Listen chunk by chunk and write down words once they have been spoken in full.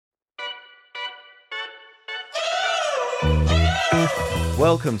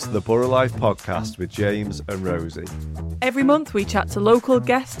Welcome to the Borough Life podcast with James and Rosie. Every month we chat to local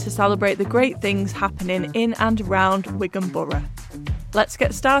guests to celebrate the great things happening in and around Wigan Borough. Let's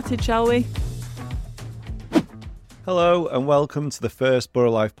get started, shall we? Hello and welcome to the first Borough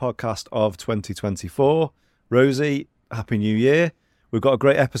Life podcast of 2024. Rosie, Happy New Year. We've got a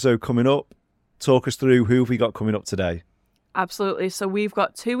great episode coming up. Talk us through who have we got coming up today? Absolutely. So we've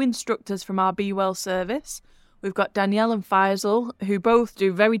got two instructors from our Be Well service. We've got Danielle and Faisal, who both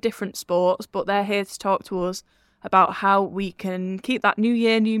do very different sports, but they're here to talk to us about how we can keep that New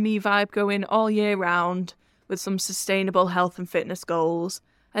Year, New Me vibe going all year round with some sustainable health and fitness goals.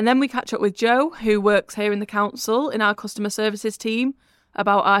 And then we catch up with Joe, who works here in the council in our customer services team,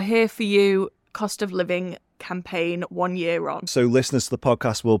 about our Here For You cost of living campaign 1 year on. So listeners to the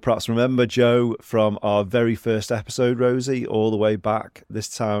podcast will perhaps remember Joe from our very first episode, Rosie, all the way back this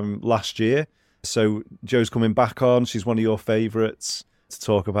time last year. So Joe's coming back on. She's one of your favourites to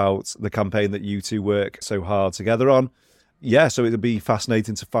talk about the campaign that you two work so hard together on. Yeah, so it'll be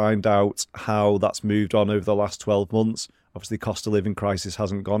fascinating to find out how that's moved on over the last 12 months. Obviously, cost of living crisis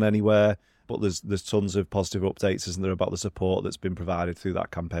hasn't gone anywhere, but there's tons of positive updates, isn't there, about the support that's been provided through that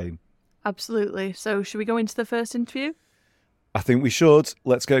campaign. Absolutely. So should we go into the first interview? I think we should.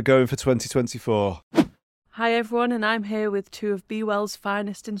 Let's get going for 2024. Hi everyone, and I'm here with two of Be Well's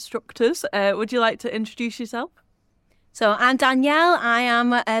finest instructors. Would you like to introduce yourself? So I'm Danielle. I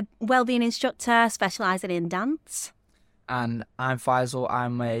am a wellbeing instructor specialising in dance. And I'm Faisal.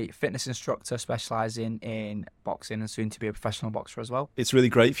 I'm a fitness instructor specialising in boxing and soon to be a professional boxer as well. It's really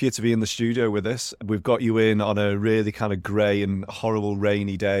great for you to be in the studio with us. We've got you in on a really kind of grey and horrible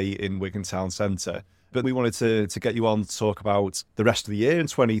rainy day in Wigan Town Centre. But we wanted to get you on to talk about the rest of the year in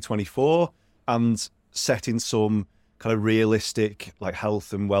 2024 and setting some kind of realistic like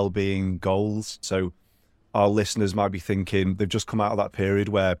health and well-being goals. So our listeners might be thinking they've just come out of that period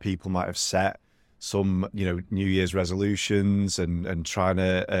where people might have set some, New Year's resolutions and trying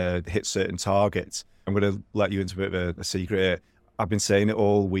to hit certain targets. I'm going to let you into a bit of a secret here. I've been saying it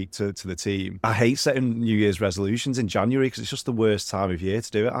all week to the team. I hate setting New Year's resolutions in January because it's just the worst time of year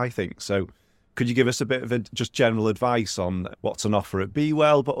to do it, I think. So could you give us a bit of just general advice on what's on offer at Be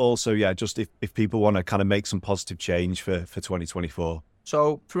Well, but also, just if people want to kind of make some positive change for 2024?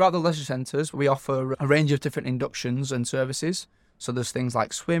 So throughout the leisure centres, we offer a range of different inductions and services. So there's things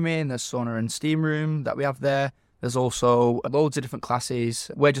like swimming, there's sauna and steam room that we have there. There's also loads of different classes.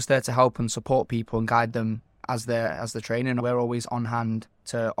 We're just there to help and support people and guide them as they're training. We're always on hand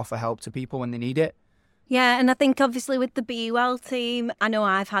to offer help to people when they need it. Yeah, and I think obviously with the Be Well team, I know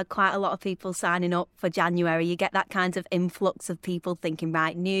I've had quite a lot of people signing up for January. You get that kind of influx of people thinking,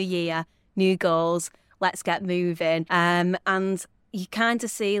 right, new year, new goals, let's get moving. And you kind of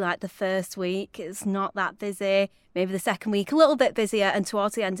see like the first week, it's not that busy. Maybe the second week, a little bit busier. And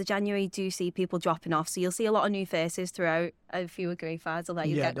towards the end of January, you do see people dropping off. So you'll see a lot of new faces throughout. If you agree, Faisal, that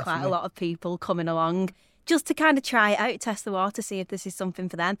you get definitely. quite a lot of people coming along just to kind of try it out, test the water, see if this is something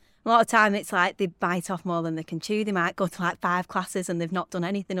for them. A lot of time it's like they bite off more than they can chew. They might go to like 5 classes and they've not done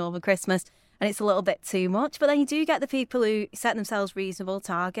anything over Christmas and it's a little bit too much. But then you do get the people who set themselves reasonable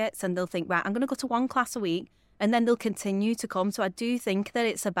targets and they'll think, right, I'm going to go to 1 class a week, and then they'll continue to come. So I do think that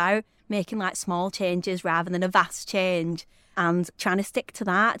it's about making like small changes rather than a vast change and trying to stick to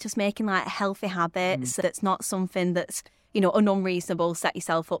that, just making like healthy habits. That's not something that's an unreasonable set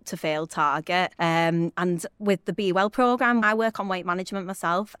yourself up to fail target. And with the Be Well programme, I work on weight management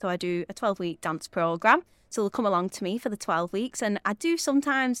myself. So I do a 12-week dance programme. So they'll come along to me for the 12 weeks. And I do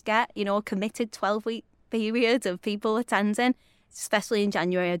sometimes get, a committed 12-week period of people attending. Especially in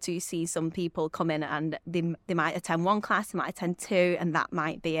January, I do see some people come in and they might attend 1 class, they might attend 2, and that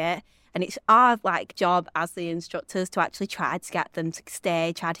might be it. And it's our job as the instructors to actually try to get them to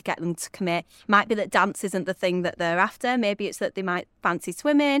stay, try to get them to commit. Might be that dance isn't the thing that they're after. Maybe it's that they might fancy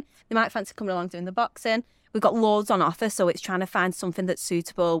swimming, they might fancy coming along doing the boxing. We've got loads on offer, so it's trying to find something that's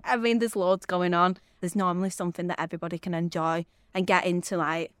suitable. I mean, there's loads going on. There's normally something that everybody can enjoy and get into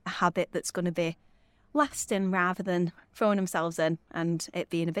a habit that's going to be lasting rather than throwing themselves in and it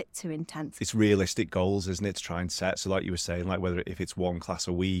being a bit too intense. It's realistic goals, isn't it, to try and set? So like you were saying, like whether if it's 1 class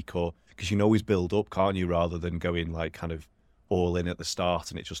a week or because you can always build up, can't you, rather than going like kind of all in at the start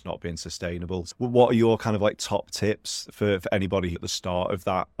and it just not being sustainable. What are your kind of like top tips for anybody at the start of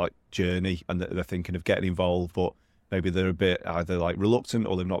that like journey and they're thinking of getting involved, but maybe they're a bit either like reluctant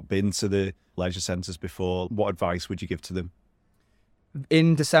or they've not been to the leisure centres before? What advice would you give to them?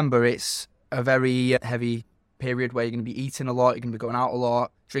 In December, it's a very heavy period where you're going to be eating a lot, you're going to be going out a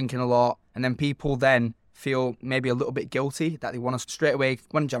lot, drinking a lot, and then people then feel maybe a little bit guilty that they want to straight away,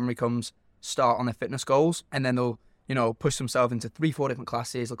 when January comes, start on their fitness goals, and then they'll push themselves into 3-4 different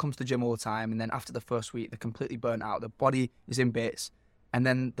classes. They'll come to the gym all the time, and then after the first week, they're completely burnt out. Their body is in bits, and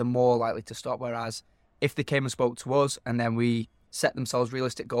then they're more likely to stop. Whereas if they came and spoke to us, and then we set themselves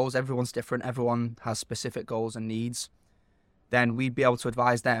realistic goals, everyone's different, everyone has specific goals and needs, then we'd be able to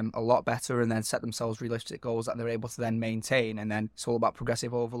advise them a lot better and then set themselves realistic goals that they're able to then maintain. And then it's all about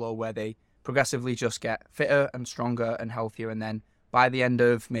progressive overload, where they progressively just get fitter and stronger and healthier. And then by the end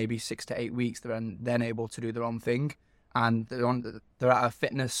of maybe 6 to 8 weeks, they're then able to do their own thing. And they're at a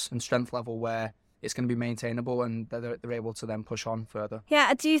fitness and strength level where it's going to be maintainable, and they're able to then push on further. Yeah,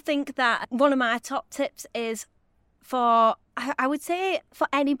 I do think that one of my top tips is for, I would say for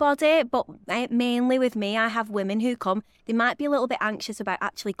anybody, but mainly with me, I have women who come, they might be a little bit anxious about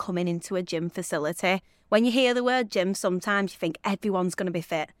actually coming into a gym facility. When you hear the word gym, sometimes you think everyone's going to be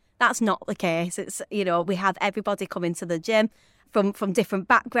fit. That's not the case. It's, we have everybody come into the gym from different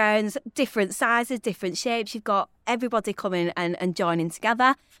backgrounds, different sizes, different shapes. You've got everybody coming and joining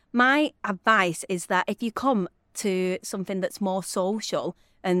together. My advice is that if you come to something that's more social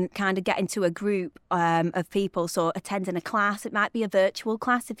and kind of get into a group of people, so attending a class, it might be a virtual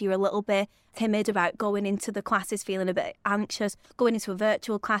class if you're a little bit timid about going into the classes, feeling a bit anxious, going into a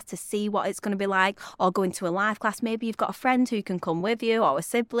virtual class to see what it's going to be like, or going to a live class. Maybe you've got a friend who can come with you, or a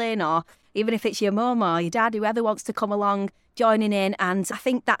sibling, or even if it's your mum or your dad, whoever wants to come along, joining in. And I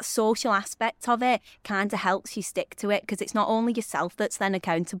think that social aspect of it kind of helps you stick to it, because it's not only yourself that's then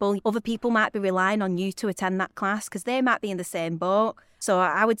accountable. Other people might be relying on you to attend that class because they might be in the same boat. So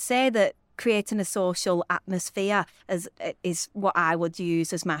I would say that creating a social atmosphere is what I would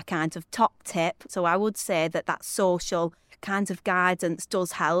use as my kind of top tip. So I would say that social kind of guidance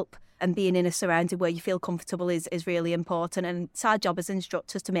does help, and being in a surrounding where you feel comfortable is really important. And it's our job as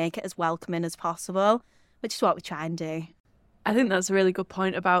instructors to make it as welcoming as possible, which is what we try and do. I think that's a really good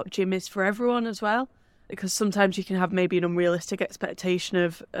point about gym is for everyone as well, because sometimes you can have maybe an unrealistic expectation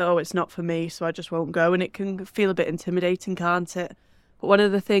of, oh, it's not for me, so I just won't go, and it can feel a bit intimidating, can't it? But one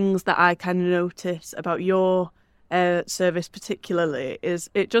of the things that I kind of notice about your service particularly is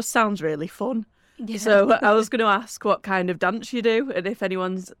it just sounds really fun. Yeah. So I was going to ask what kind of dance you do, and if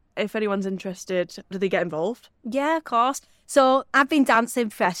anyone's interested, do they get involved? Yeah, of course. So I've been dancing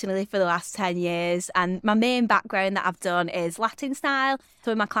professionally for the last 10 years, and my main background that I've done is Latin style.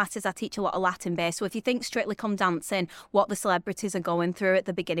 So in my classes, I teach a lot of Latin based. So if you think Strictly Come Dancing, what the celebrities are going through at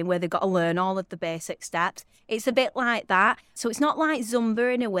the beginning, where they've got to learn all of the basic steps, it's a bit like that. So it's not like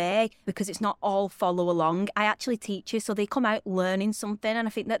Zumba in a way, because it's not all follow along. I actually teach you, so they come out learning something, and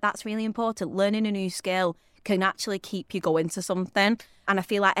I think that that's really important. Learning a new skill can actually keep you going to something. And I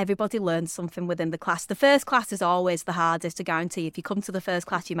feel like everybody learns something within the class. The first class is always the hardest, to guarantee. If you come to the first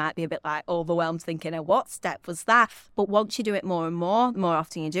class, you might be a bit like overwhelmed, thinking, oh, what step was that? But once you do it more and more, the more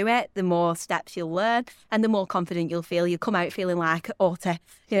often you do it, the more steps you'll learn, and the more confident you'll feel. You come out feeling like Ote, at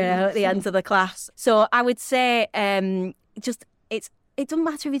the end of the class. So I would say it doesn't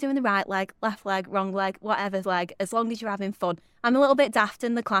matter if you're doing the right leg, left leg, wrong leg, whatever leg, as long as you're having fun. I'm a little bit daft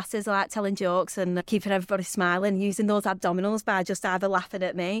in the classes. I like telling jokes and keeping everybody smiling, using those abdominals by just either laughing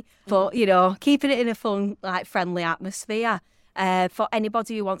at me, but, keeping it in a fun, friendly atmosphere. For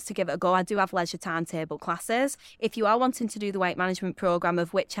anybody who wants to give it a go, I do have leisure timetable classes. If you are wanting to do the weight management programme,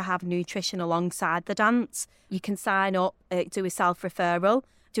 of which I have nutrition alongside the dance, you can sign up, do a self-referral,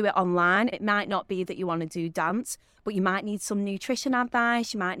 do it online. It might not be that you want to do dance, but you might need some nutrition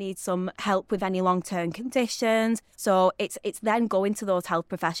advice, you might need some help with any long-term conditions. So it's then going to those health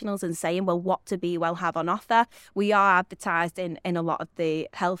professionals and saying, well, what do Be Well have on offer? We are advertised in a lot of the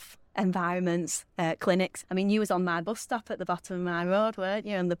health environments, clinics. I mean, you was on my bus stop at the bottom of my road, weren't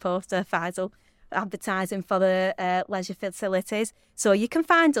you, on the poster, Faisal, advertising for the leisure facilities. So you can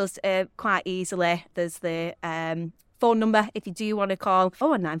find us quite easily. There's the phone number if you do want to call,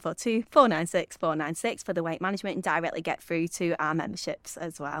 01942 496 496 for the weight management, and directly get through to our memberships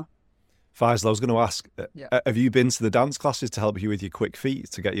as well. Faisal, I was going to ask, have you been to the dance classes to help you with your quick feet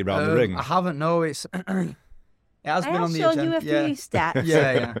to get you around the ring? I haven't, no. It has been on the agenda. I have shown you a few steps.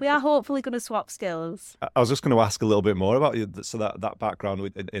 Yeah. We are hopefully going to swap skills. I was just going to ask a little bit more about you, so that background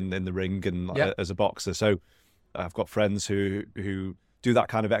in the ring and as a boxer. So I've got friends who do that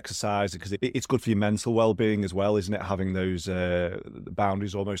kind of exercise because it's good for your mental well-being as well, isn't it? Having those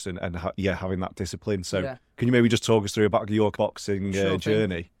boundaries almost and having that discipline. So can you maybe just talk us through about your boxing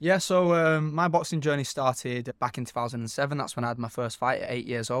journey? Yeah, so my boxing journey started back in 2007. That's when I had my first fight at 8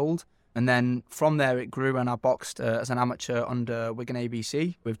 years old. And then from there it grew, and I boxed as an amateur under Wigan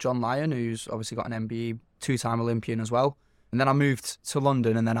ABC with John Lyon, who's obviously got an MBE, two-time Olympian as well. And then I moved to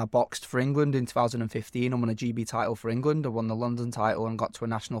London, and then I boxed for England in 2015 and won a GB title for England. I won the London title and got to a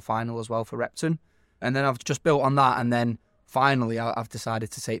national final as well for Repton. And then I've just built on that, and then finally I've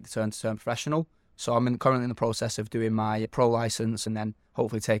decided to take the turn to turn professional. So I'm currently in the process of doing my pro license, and then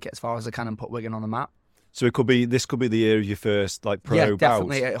hopefully take it as far as I can and put Wigan on the map. So this could be the year of your first like pro Yeah, bout.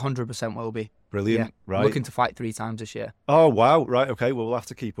 definitely, 100% will be. Brilliant, Yeah. right? I'm looking to fight 3 times this year. Oh wow, right, okay. Well, we'll have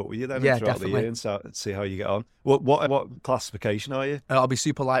to keep up with you then Yeah, throughout definitely. the year and see how you get on. What classification are you? I'll be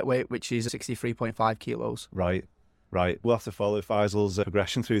super lightweight, which is 63.5 kilos. Right. We'll have to follow Faisal's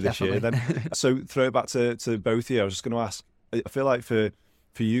progression through this year Definitely. then. So throw it back to both of you. I was just going to ask, I feel like for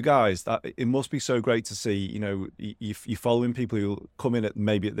you guys, that it must be so great to see, you know, you're following people who come in at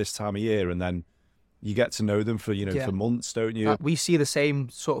this time of year, and then you get to know them for, you know, Yeah. for months, don't you? We see the same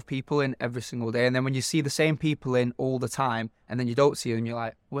sort of people in every single day, and then when you see the same people in all the time, and then you don't see them, you're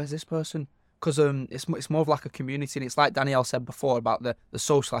like, where's this person? Because it's more of like a community, and it's like Danielle said before about the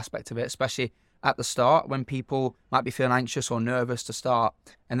social aspect of it, especially at the start when people might be feeling anxious or nervous to start,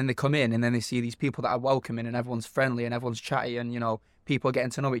 and then they come in and then they see these people that are welcoming and everyone's friendly and everyone's chatty, and, you know, people are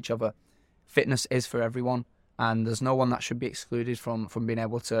getting to know each other. Fitness is for everyone, and there's no one that should be excluded from being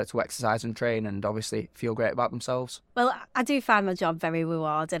able to exercise and train and obviously feel great about themselves. Well, I do find my job very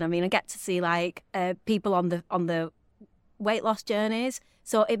rewarding. I mean, I get to see like people on the weight loss journeys.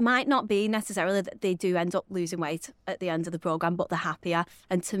 So it might not be necessarily that they do end up losing weight at the end of the programme, but they're happier.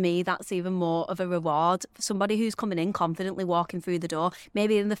 And to me, that's even more of a reward for somebody who's coming in confidently walking through the door.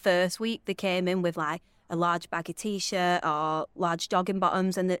 Maybe in the first week they came in with like a large baggy t-shirt or large jogging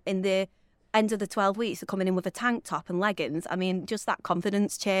bottoms, and in the end of the 12 weeks they're coming in with a tank top and leggings. I mean, just that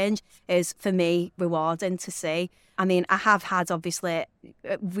confidence change is, for me, rewarding to see. I mean, I have had, obviously,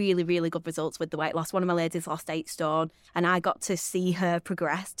 really, really good results with the weight loss. One of my ladies lost 8 stone, and I got to see her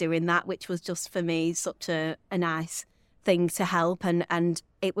progress doing that, which was just, for me, such a nice thing to help. And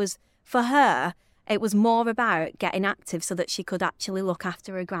it was, for her, it was more about getting active so that she could actually look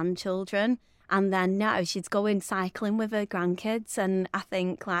after her grandchildren. And then now she's going cycling with her grandkids. And I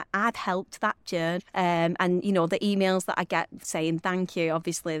think, like, I've helped that journey. And, you know, the emails that I get saying thank you,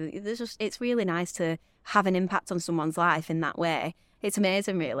 obviously, it's really nice to have an impact on someone's life in that way. It's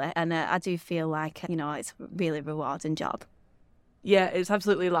amazing, really. And I do feel like, you know, it's a really rewarding job. Yeah, it's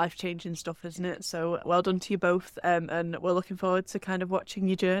absolutely life-changing stuff, isn't it? So well done to you both. And we're looking forward to kind of watching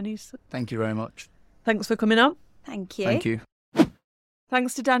your journeys. Thank you very much. Thanks for coming on. Thank you. Thank you.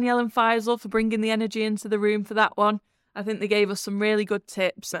 Thanks to Danielle and Faisal for bringing the energy into the room for that one. I think they gave us some really good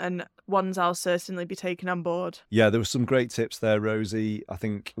tips, and ones I'll certainly be taking on board. Yeah, there were some great tips there, Rosie. I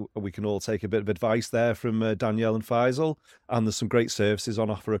think we can all take a bit of advice there from Danielle and Faisal. And there's some great services on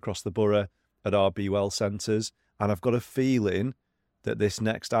offer across the borough at our Be Well centres. And I've got a feeling that this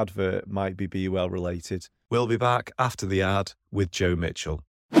next advert might be Be Well related. We'll be back after the ad with Joe Mitchell.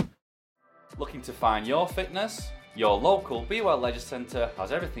 Looking to find your fitness? Your local Be Well Leisure Centre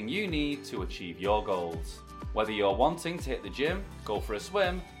has everything you need to achieve your goals. Whether you're wanting to hit the gym, go for a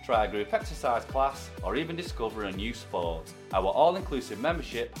swim, try a group exercise class, or even discover a new sport, our all-inclusive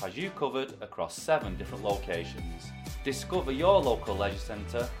membership has you covered across 7 different locations. Discover your local leisure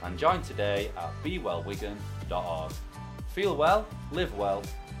centre and join today at bewellwigan.org. Feel well, live well,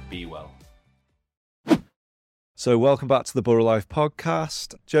 be well. So welcome back to the Borough Life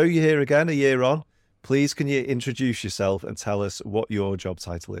podcast. Joe, you're here again, a year on. Please, can you introduce yourself and tell us what your job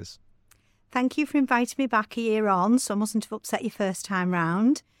title is? Thank you for inviting me back a year on, so I mustn't have upset you first time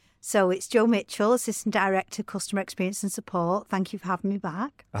round. So it's Joe Mitchell, Assistant Director, Customer Experience and Support. Thank you for having me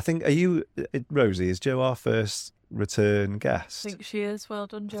back. I think, Rosie, is Joe our first return guest? I think she is. Well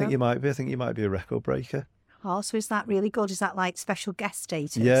done, Joe. I think you might be. I think you might be a record breaker. Oh, so is that really good? Is that like special guest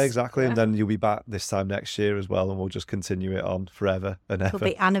status? Yeah, exactly. Yeah. And then you'll be back this time next year as well, and we'll just continue it on forever and ever. It'll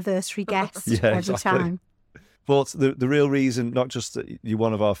be anniversary guest Yeah, every exactly. time. But the real reason, not just that you're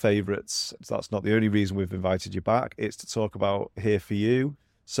one of our favourites, that's not the only reason we've invited you back, it's to talk about Here For You.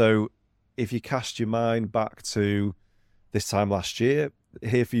 So if you cast your mind back to this time last year,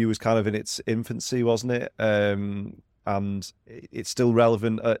 Here For You was kind of in its infancy, wasn't it? And it's still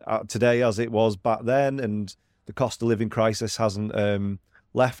relevant today as it was back then, and the cost of living crisis hasn't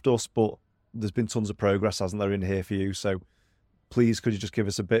left us, but there's been tons of progress, hasn't there, in Here For You? So please, could you just give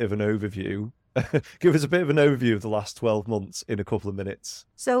us a bit of an overview? Give us a bit of an overview of the last 12 months in a couple of minutes.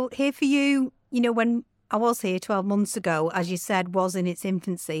 So Here For You, you know, when I was here 12 months ago, as you said, was in its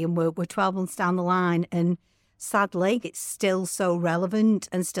infancy, and we're 12 months down the line, and sadly, it's still so relevant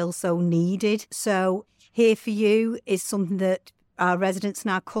and still so needed. So Here For You is something that our residents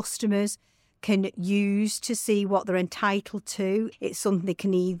and our customers can use to see what they're entitled to. It's something they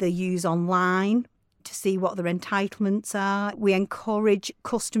can either use online to see what their entitlements are. We encourage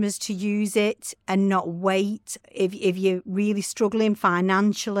customers to use it and not wait. If you're really struggling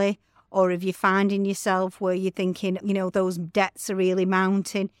financially, or if you're finding yourself where you're thinking, those debts are really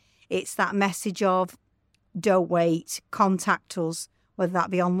mounting, it's that message of don't wait, contact us, whether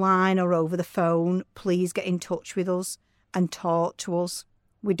that be online or over the phone. Please get in touch with us and talk to us.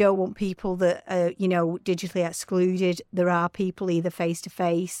 We don't want people that are, digitally excluded. There are people either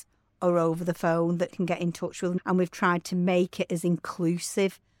face-to-face or over the phone that can get in touch with them. And we've tried to make it as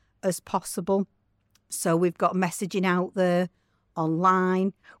inclusive as possible. So we've got messaging out there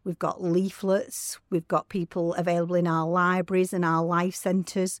online, we've got leaflets, we've got people available in our libraries and our life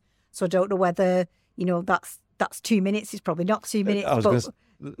centres. So I don't know whether, that's 2 minutes. It's probably not 2 minutes.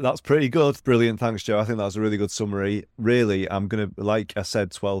 That's pretty good. Brilliant. Thanks, Joe. I think that was a really good summary. Really, I'm going to, like I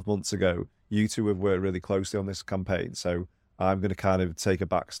said 12 months ago, you two have worked really closely on this campaign. So I'm going to kind of take a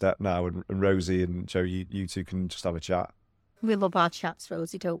back step now. And Rosie and Joe, you two can just have a chat. We love our chats,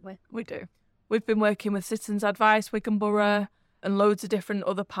 Rosie, don't we? We do. We've been working with Citizens Advice, Wigan Borough, and loads of different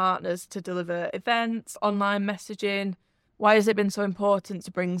other partners to deliver events, online messaging. Why has it been so important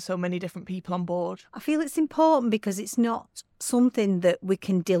to bring so many different people on board? I feel it's important because it's not something that we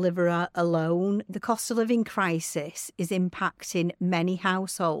can deliver alone. The cost of living crisis is impacting many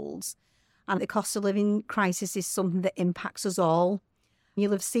households, and the cost of living crisis is something that impacts us all.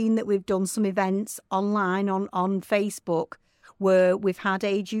 You'll have seen that we've done some events online on Facebook where we've had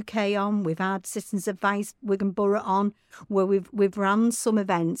Age UK on, we've had Citizens Advice Wigan Borough on, where we've run some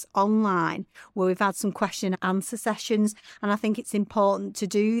events online, where we've had some question and answer sessions. And I think it's important to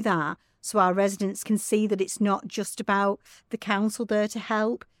do that so our residents can see that it's not just about the council there to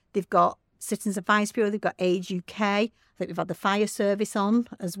help. They've got Citizens Advice Bureau, they've got Age UK. I think we've had the fire service on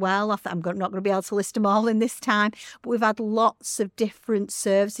as well. I'm not going to be able to list them all in this time, but we've had lots of different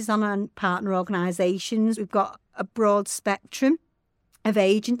services on and partner organisations. We've got a broad spectrum of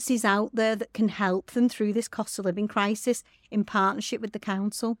agencies out there that can help them through this cost of living crisis in partnership with the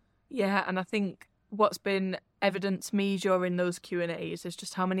council. Yeah, and I think what's been evident to me during those Q&As is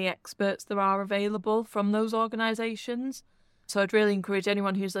just how many experts there are available from those organisations. So I'd really encourage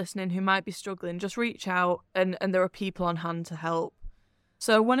anyone who's listening who might be struggling, just reach out and there are people on hand to help.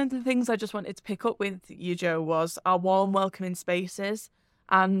 So one of the things I just wanted to pick up with you, Joe, was our warm, welcoming spaces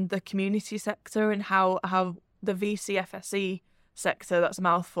and the community sector and how the VCFSE sector, that's a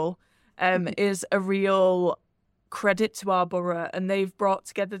mouthful, is a real credit to our borough, and they've brought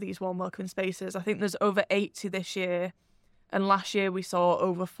together these warm welcoming spaces. I think there's over 80 this year, and last year we saw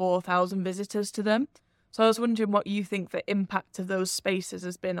over 4,000 visitors to them. So I was wondering what you think the impact of those spaces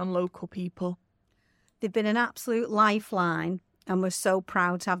has been on local people. They've been an absolute lifeline, and we're so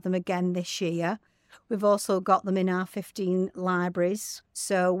proud to have them again this year. We've also got them in our 15 libraries,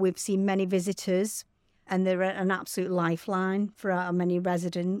 so we've seen many visitors, and they're an absolute lifeline for our many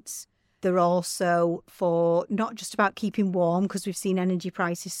residents. They're also for not just about keeping warm, because we've seen energy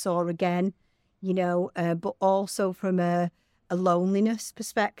prices soar again, but also from a loneliness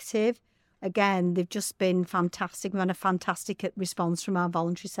perspective. Again, they've just been fantastic. We've had a fantastic response from our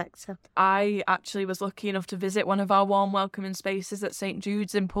voluntary sector. I actually was lucky enough to visit one of our warm welcoming spaces at St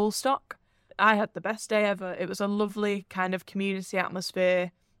Jude's in Poolstock. I had the best day ever. It was a lovely kind of community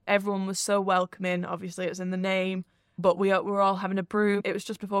atmosphere. Everyone was so welcoming. Obviously, it was in the name, but we were all having a brew. It was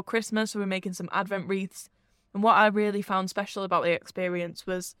just before Christmas, so we were making some Advent wreaths. And what I really found special about the experience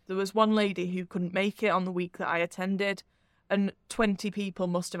was there was one lady who couldn't make it on the week that I attended, and 20 people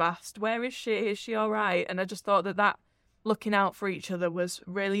must have asked, "Where is she? Is she all right?" And I just thought that looking out for each other was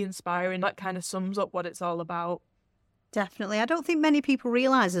really inspiring. That kind of sums up what it's all about. Definitely. I don't think many people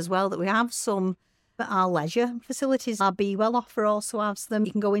realise as well that we have some at our leisure facilities. Our Be Well offer also has them.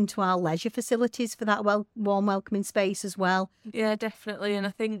 You can go into our leisure facilities for that warm welcoming space as well. Yeah, definitely. And I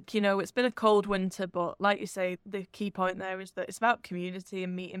think, it's been a cold winter, but like you say, the key point there is that it's about community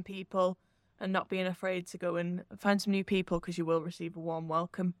and meeting people and not being afraid to go and find some new people, because you will receive a warm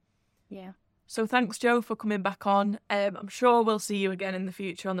welcome. Yeah. So thanks, Joe, for coming back on. I'm sure we'll see you again in the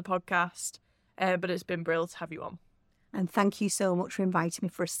future on the podcast, but it's been brilliant to have you on. And thank you so much for inviting me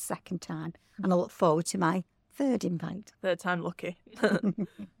for a second time. And I look forward to my third invite. Third time lucky.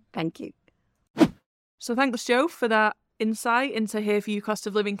 Thank you. So thanks, Joe, for that insight into Here For You cost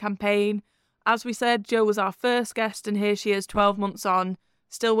of living campaign. As we said, Joe was our first guest, and here she is 12 months on,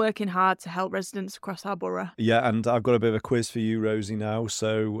 still working hard to help residents across our borough. Yeah, and I've got a bit of a quiz for you, Rosie, now.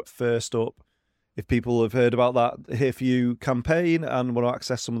 So first up, if people have heard about that Here For You campaign and want to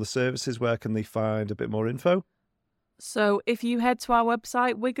access some of the services, where can they find a bit more info? So if you head to our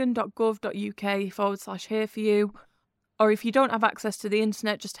website, wigan.gov.uk/hereforyou, or if you don't have access to the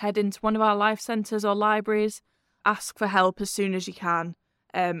internet, just head into one of our life centres or libraries, ask for help as soon as you can.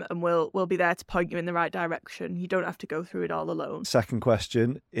 and we'll be there to point you in the right direction. You don't have to go through it all alone. Second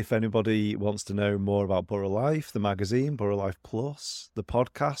question, if anybody wants to know more about Borough Life, the magazine, Borough Life Plus, the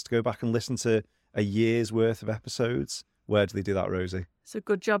podcast, go back and listen to a year's worth of episodes. Where do they do that, Rosie? It's a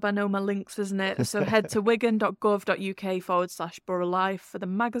good job I know my links, isn't it? So head to wigan.gov.uk/Borough Life for the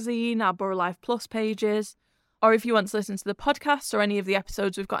magazine, our Borough Life Plus pages. Or if you want to listen to the podcast or any of the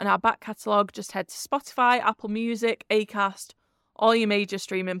episodes we've got in our back catalogue, just head to Spotify, Apple Music, Acast, all your major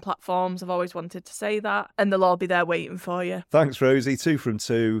streaming platforms. I've always wanted to say that, and they'll all be there waiting for you. Thanks, Rosie. 2 from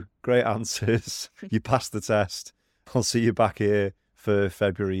 2. Great answers. You passed the test. I'll see you back here for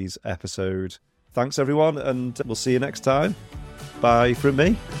February's episode. Thanks, everyone, and we'll see you next time. Bye from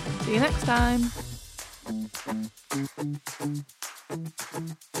me. See you next time.